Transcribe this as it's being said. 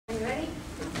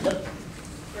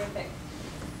Terrific.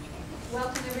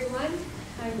 Welcome, everyone.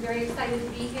 I'm very excited to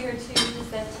be here to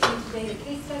present to you today a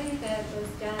case study that was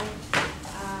done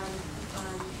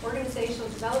on organizational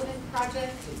development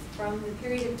project from the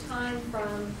period of time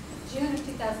from June of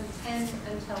 2010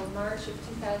 until March of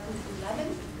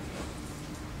 2011.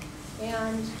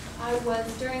 And I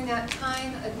was, during that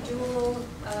time, a dual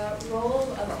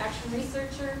role of action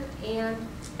researcher and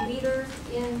leader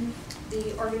in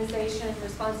the organization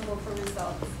responsible for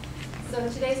results. So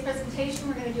in today's presentation,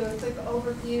 we're going to do a quick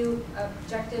overview of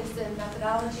objectives and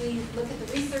methodology, look at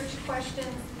the research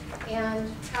questions and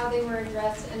how they were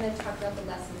addressed, and then talk about the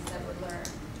lessons that were learned.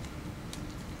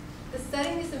 The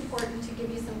setting is important to give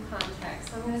you some context.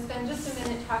 So I'm going to spend just a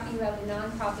minute talking about the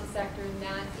nonprofit sector, and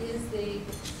that is the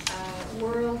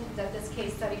world that this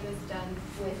case study was done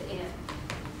within.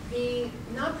 The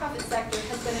nonprofit sector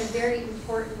has been a very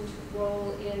important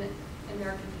role in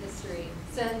American history.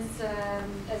 Since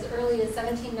as early as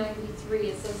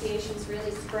 1793, associations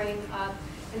really sprang up,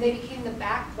 and they became the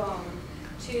backbone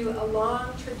to a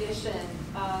long tradition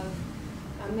of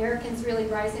Americans really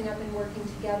rising up and working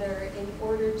together in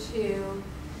order to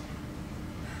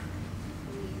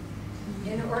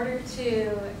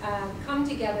come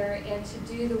together and to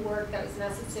do the work that was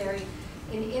necessary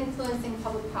in influencing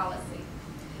public policy.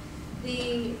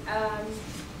 The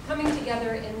coming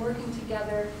together and working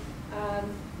together,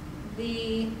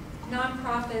 the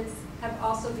nonprofits have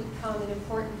also become an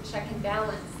important check and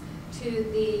balance to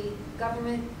the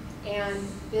government and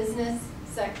business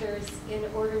sectors in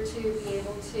order to be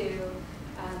able to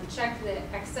check the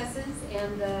excesses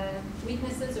and the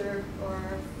weaknesses or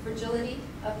fragility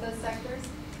of those sectors.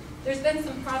 There's been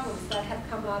some problems that have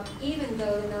come up, even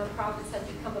though the nonprofits have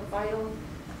become a vital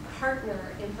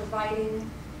partner in providing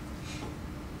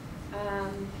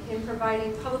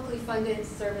publicly funded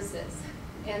services.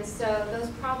 And so those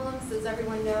problems, as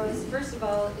everyone knows, first of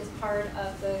all, is part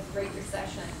of the Great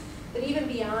Recession. But even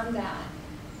beyond that,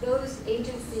 those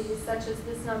agencies, such as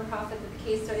this nonprofit that the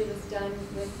case study was done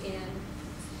within,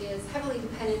 is heavily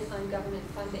dependent on government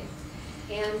funding.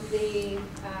 And the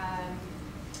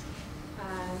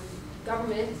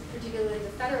government, particularly the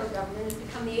federal government, has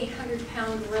become the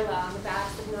 800-pound gorilla on the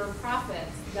backs of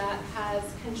nonprofits that has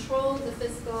controlled the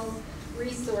fiscal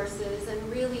resources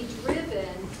and really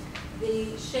driven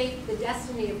the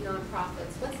destiny of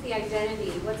nonprofits. What's the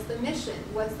identity? What's the mission?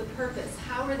 What's the purpose?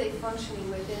 How are they functioning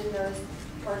within those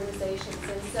organizations?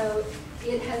 And so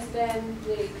it has been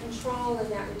the control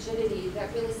and that rigidity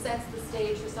that really sets the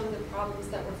stage for some of the problems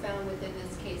that were found within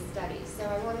this case study. So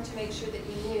I wanted to make sure that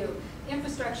you knew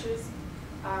infrastructures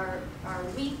are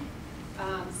weak,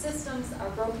 systems are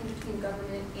broken between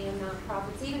government and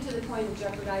nonprofits, even to the point of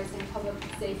jeopardizing public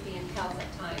safety and health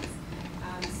at times.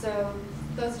 So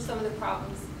those are some of the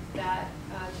problems that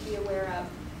to be aware of.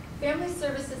 Family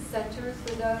Services Center,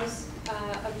 for those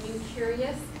of you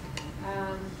curious,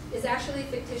 is actually a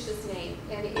fictitious name,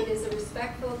 and it is a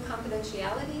respectful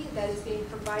confidentiality that is being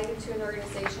provided to an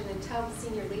organization until the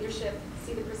senior leadership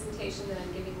see the presentation that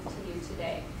I'm giving to you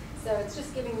today. So it's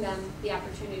just giving them the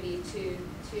opportunity to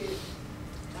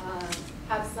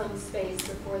have some space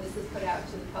before this is put out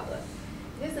to the public.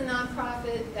 It is a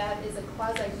nonprofit that is a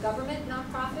quasi-government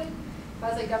nonprofit.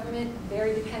 Quasi-government,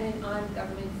 very dependent on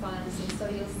government funds, and so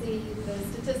you'll see the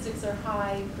statistics are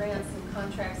high, grants and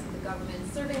contracts of the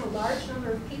government, serving a large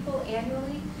number of people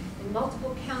annually in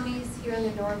multiple counties here in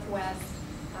the Northwest,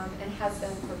 and has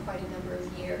been for quite a number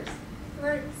of years.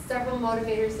 There were several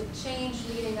motivators of change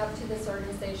leading up to this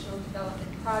organizational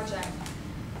development project.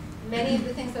 Many of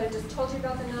the things that I just told you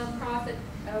about the nonprofit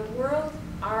world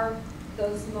are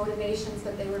those motivations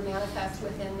that they were manifest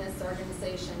within this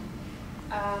organization.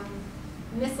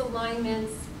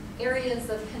 Misalignments, areas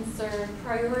of concern,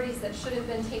 priorities that should have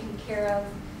been taken care of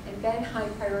and been high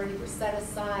priority were set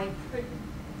aside,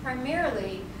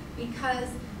 primarily because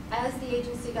as the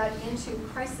agency got into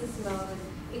crisis mode,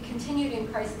 it continued in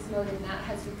crisis mode, and that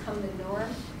has become the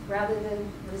norm rather than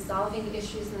resolving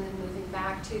issues and then moving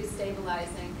back to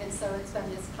stabilizing. And so it's been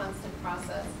this constant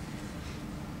process.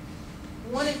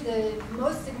 One of the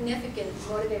most significant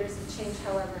motivators of change,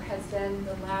 however, has been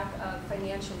the lack of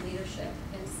financial leadership.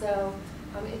 And so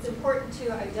it's important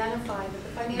to identify that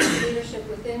the financial leadership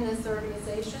within this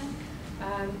organization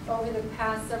over the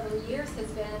past several years has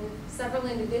been several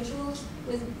individuals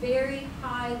with very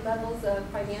high levels of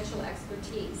financial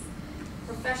expertise.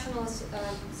 Professionals,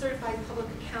 certified public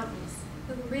accountants,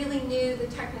 who really knew the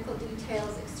technical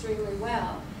details extremely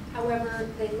well. However,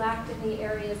 they lacked in the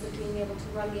areas of being able to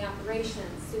run the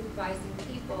operations, supervising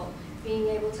people, being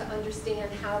able to understand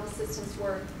how the systems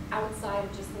work outside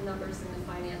of just the numbers in the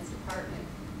finance department.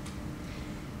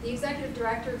 The executive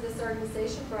director of this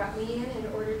organization brought me in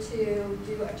order to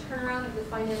do a turnaround of the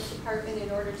finance department in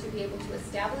order to be able to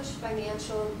establish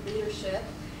financial leadership.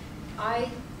 I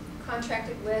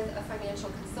contracted with a financial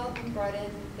consultant, brought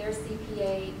in their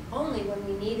CPA only when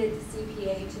we needed the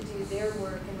CPA to do their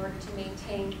work in order to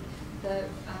maintain the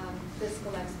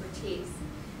fiscal expertise.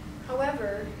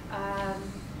 However,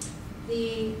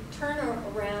 the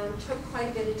turnaround took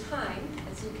quite a bit of time,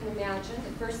 as you can imagine.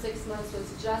 The first 6 months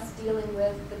was just dealing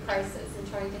with the crisis and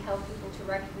trying to help people to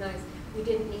recognize we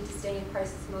didn't need to stay in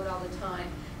crisis mode all the time.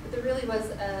 But there really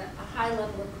was a high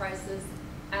level of crisis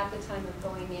at the time of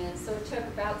going in. So it took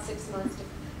about 6 months to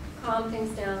calm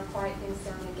things down, quiet things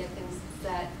down, and get things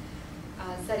set,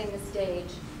 setting the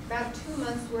stage. About 2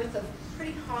 months worth of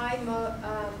pretty high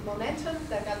momentum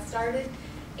that got started,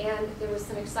 and there was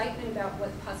some excitement about what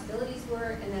the possibilities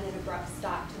were, and then an abrupt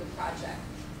stop to the project.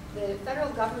 The federal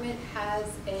government has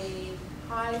a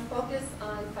high focus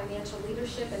on financial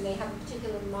leadership, and they have a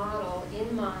particular model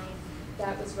in mind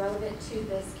that was relevant to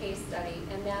this case study,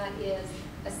 and that is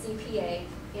a CPA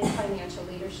in financial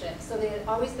leadership. So they had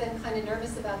always been kind of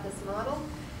nervous about this model.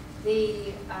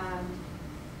 The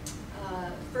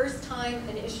first time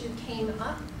an issue came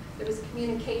up, there was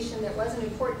communication that was an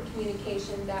important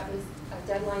communication that was, a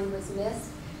deadline was missed,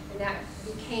 and that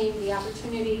became the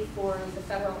opportunity for the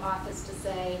federal office to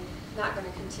say, not going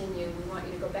to continue, we want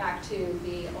you to go back to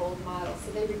the old model.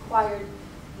 So they required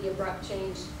the abrupt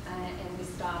change, and we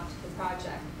stopped the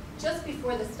project. Just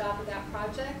before the stop of that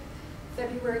project,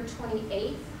 February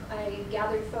 28th, I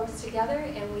gathered folks together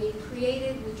and we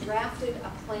drafted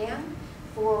a plan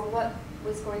for what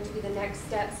was going to be the next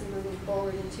steps in moving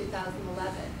forward in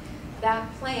 2011.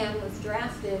 That plan was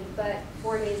drafted, but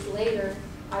 4 days later,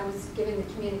 I was given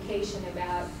the communication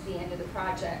about the end of the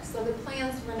project. So the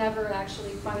plans were never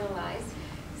actually finalized.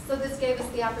 So this gave us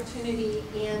the opportunity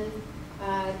in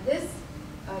this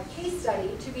case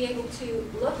study to be able to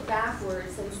look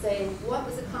backwards and say what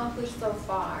was accomplished so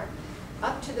far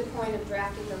up to the point of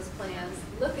drafting those plans,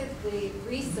 look at the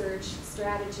research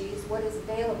strategies, what is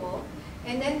available,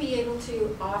 and then be able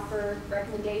to offer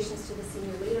recommendations to the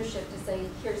senior leadership to say,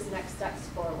 here's the next steps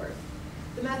forward.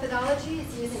 The methodology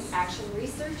is using action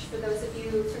research. For those of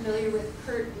you familiar with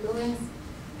Kurt Lewin's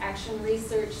action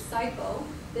research cycle,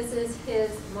 this is his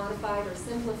modified or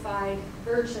simplified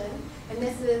version, and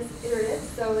this is iterative,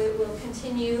 so it will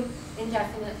continue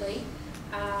indefinitely.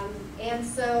 And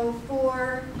so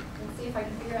for, let's see if I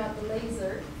can figure out the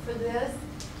laser for this.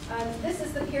 This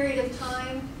is the period of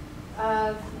time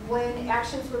when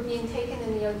actions were being taken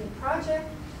in the OD project.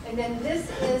 And then this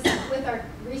is with our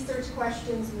research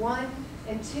questions 1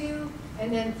 and 2,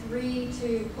 and then 3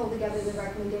 to pull together the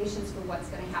recommendations for what's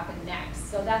going to happen next.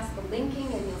 So that's the linking,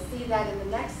 and you'll see that in the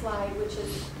next slide, which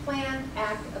is plan,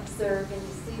 act, observe, and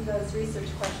you see those research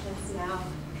questions now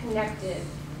connected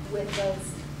with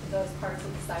those parts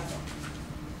of the cycle.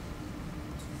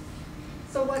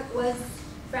 So what was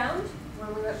found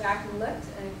when we went back and looked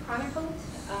and chronicled?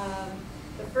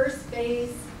 The first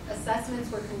phase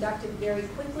assessments were conducted very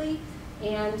quickly,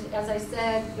 and as I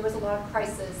said, there was a lot of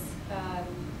crisis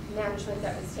management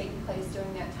that was taking place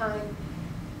during that time.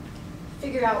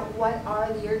 Figure out what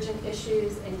are the urgent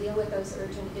issues and deal with those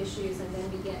urgent issues, and then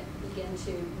begin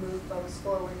to move folks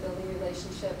forward, building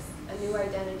relationships, a new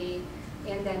identity,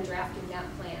 and then drafting that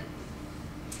plan.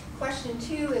 Question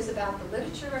 2 is about the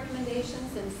literature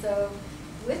recommendations, and so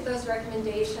with those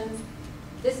recommendations,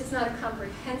 this is not a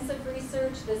comprehensive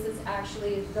research. This is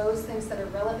actually those things that are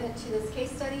relevant to this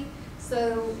case study.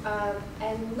 So,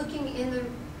 and looking in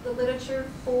the literature,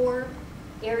 4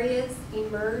 areas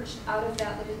emerged out of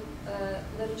that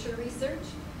literature research.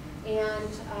 And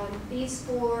these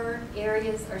 4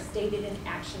 areas are stated in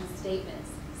action statements.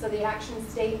 So the action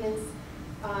statements,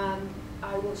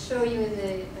 I will show you in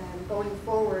the going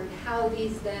forward how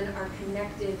these then are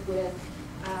connected with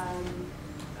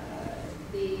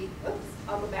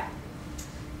I'll go back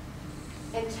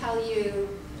and tell you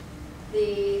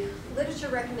the literature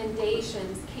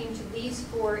recommendations came to these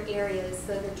 4 areas.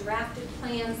 So the drafted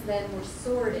plans then were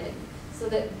sorted so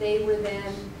that they were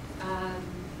then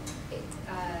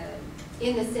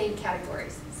in the same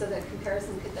categories, so that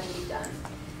comparison could then be done.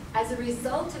 As a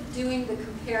result of doing the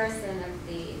comparison of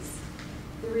these,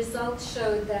 the results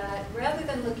showed that rather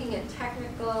than looking at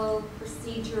technical,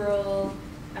 procedural,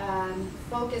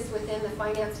 focus within the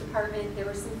finance department, there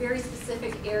were some very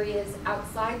specific areas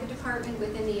outside the department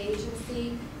within the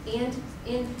agency, and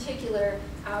in particular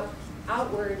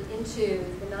outward into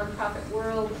the nonprofit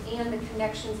world and the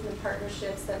connections and the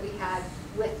partnerships that we had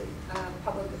with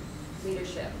public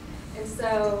leadership. And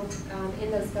so,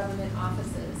 in those government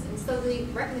offices. And so the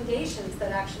recommendations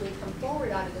that actually come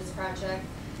forward out of this project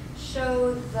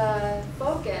show the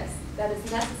focus that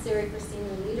is necessary for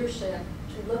senior leadership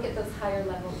to look at those higher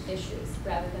level issues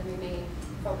rather than remain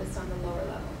focused on the lower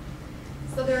level.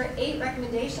 So there are 8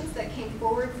 recommendations that came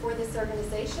forward for this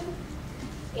organization.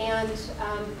 And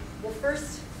the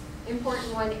first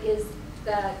important one is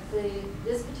that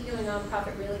this particular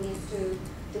nonprofit really needs to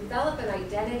develop an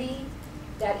identity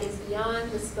that is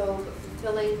beyond the scope of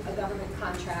fulfilling a government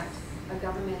contract, a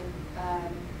government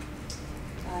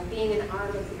being an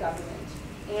arm of the government.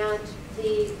 And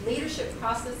the leadership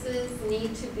processes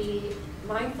need to be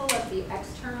mindful of the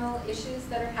external issues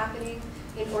that are happening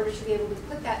in order to be able to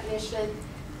put that mission,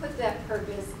 put that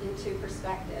purpose into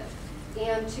perspective,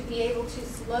 and to be able to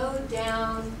slow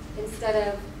down instead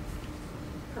of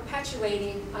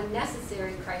perpetuating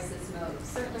unnecessary crisis mode.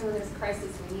 Certainly when there's a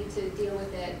crisis, we need to deal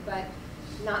with it, but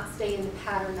not stay in the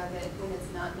pattern of it when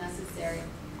it's not necessary.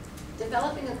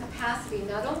 Developing a capacity,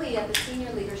 not only at the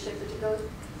senior leadership, but to go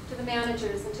to the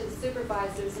managers and to the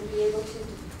supervisors and be able to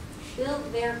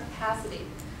build their capacity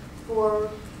for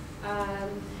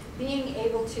being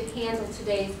able to handle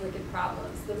today's wicked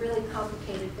problems, the really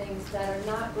complicated things that are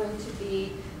not going to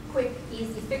be quick,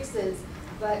 easy fixes,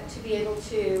 but to be able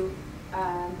to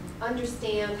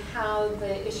understand how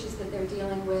the issues that they're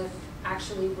dealing with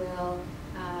actually will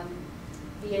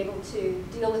be able to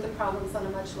deal with the problems on a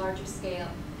much larger scale.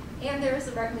 And there is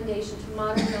a recommendation to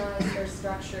modernize their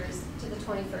structures to the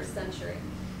 21st century.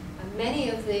 Many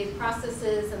of the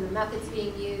processes and the methods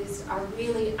being used are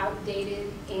really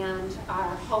outdated and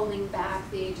are holding back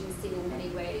the agency in many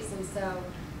ways. And so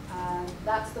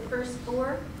that's the first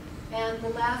 4. And the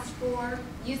last 4,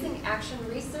 using action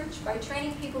research by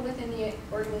training people within the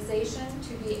organization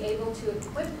to be able to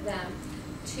equip them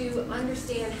to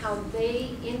understand how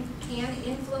they can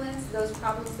influence those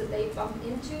problems that they bump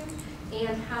into,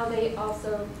 and how they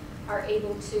also are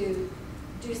able to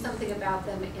do something about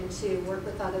them and to work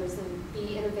with others and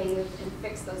be innovative and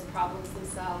fix those problems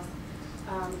themselves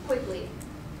quickly.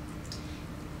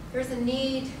 There's a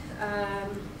need,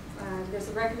 there's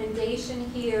a recommendation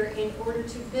here in order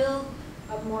to build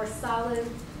a more solid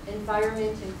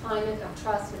environment and climate of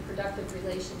trust and productive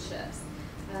relationships.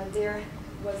 There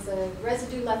was a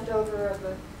residue left over of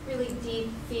a really deep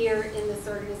fear in this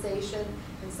organization,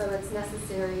 and so it's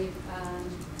necessary,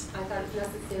 I thought it was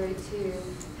necessary to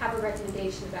have a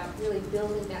recommendation about really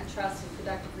building that trust and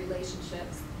productive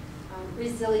relationships,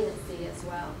 resiliency as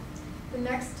well. The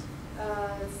next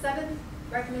 7th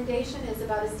recommendation is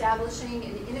about establishing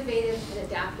an innovative and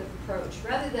adaptive approach.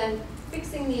 Rather than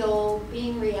fixing the old,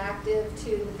 being reactive to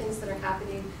the things that are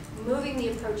happening, moving the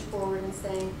approach forward and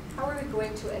saying, how are we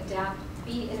going to adapt,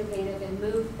 be innovative, and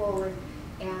move forward?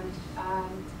 And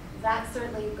that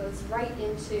certainly goes right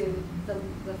into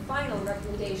the final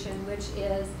recommendation, which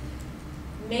is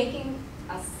making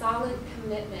a solid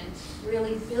commitment,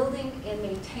 really building and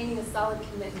maintaining a solid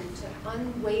commitment to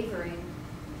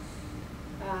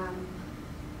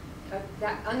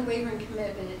that unwavering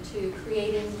commitment to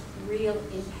creating real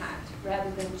impact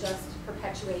rather than just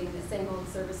perpetuating the same old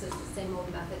services, the same old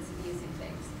methods of using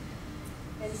things.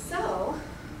 And so,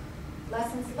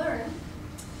 lessons learned.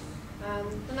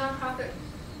 The nonprofit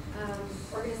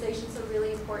organizations are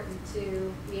really important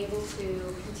to be able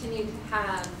to continue to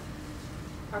have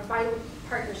our vital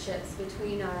partnerships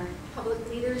between our public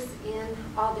leaders in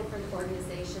all different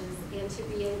organizations, and to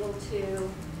be able to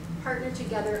partner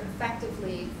together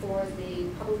effectively for the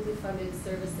publicly funded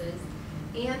services,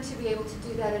 and to be able to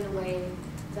do that in a way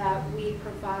that we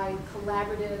provide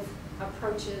collaborative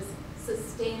approaches,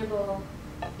 sustainable,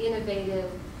 innovative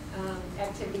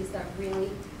activities that really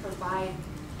provide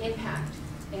impact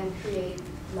and create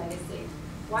legacy.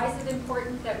 Why is it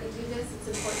important that we do this?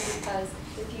 It's important because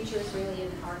the future is really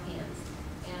in our hands,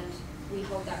 and we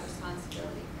hold that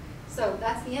responsibility. So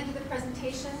that's the end of the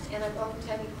presentation, and I'm open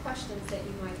to any questions that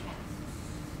you might have.